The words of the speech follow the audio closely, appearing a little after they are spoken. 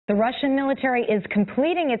The Russian military is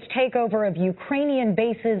completing its takeover of Ukrainian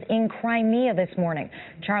bases in Crimea this morning.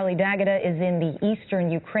 Charlie Agata is in the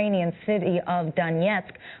eastern Ukrainian city of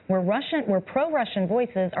Donetsk, where pro-Russian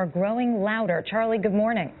voices are growing louder. Charlie, good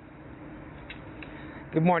morning.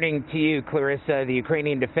 Good morning to you, Clarissa. The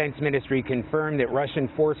Ukrainian Defense Ministry confirmed that Russian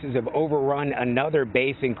forces have overrun another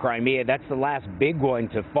base in Crimea. That's the last big one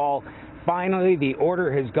to fall. Finally, the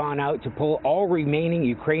order has gone out to pull all remaining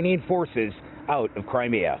Ukrainian forces out of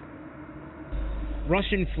Crimea.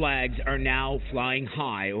 Russian flags are now flying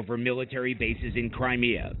high over military bases in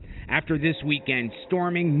Crimea. After this weekend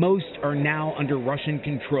storming, most are now under Russian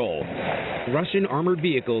control. Russian armored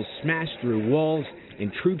vehicles smashed through walls,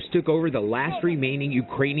 and troops took over the last remaining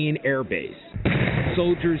Ukrainian airbase.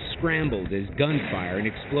 Soldiers scrambled as gunfire and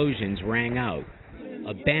explosions rang out.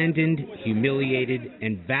 Abandoned, humiliated,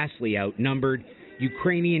 and vastly outnumbered,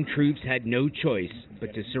 Ukrainian troops had no choice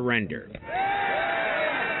but to surrender.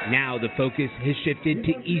 Now the focus has shifted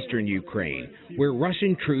to eastern Ukraine, where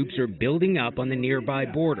Russian troops are building up on the nearby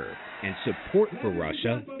border, and support for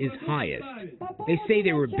Russia is highest. They say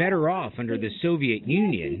they were better off under the Soviet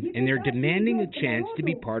Union, and they're demanding a chance to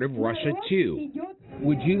be part of Russia too.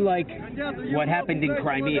 Would you like what happened in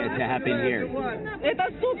Crimea to happen here?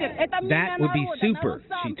 That would be super,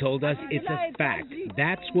 she told us. It's a fact.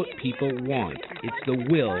 That's what people want. It's the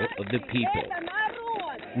will of the people.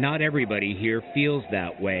 Not everybody here feels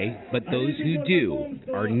that way, but those who do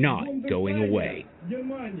are not going away.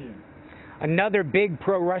 Another big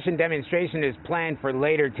pro-Russian demonstration is planned for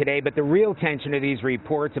later today, but the real tension of these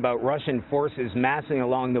reports about Russian forces massing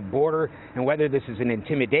along the border and whether this is an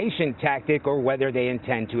intimidation tactic or whether they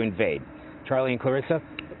intend to invade. Charlie and Clarissa?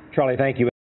 Charlie, thank you.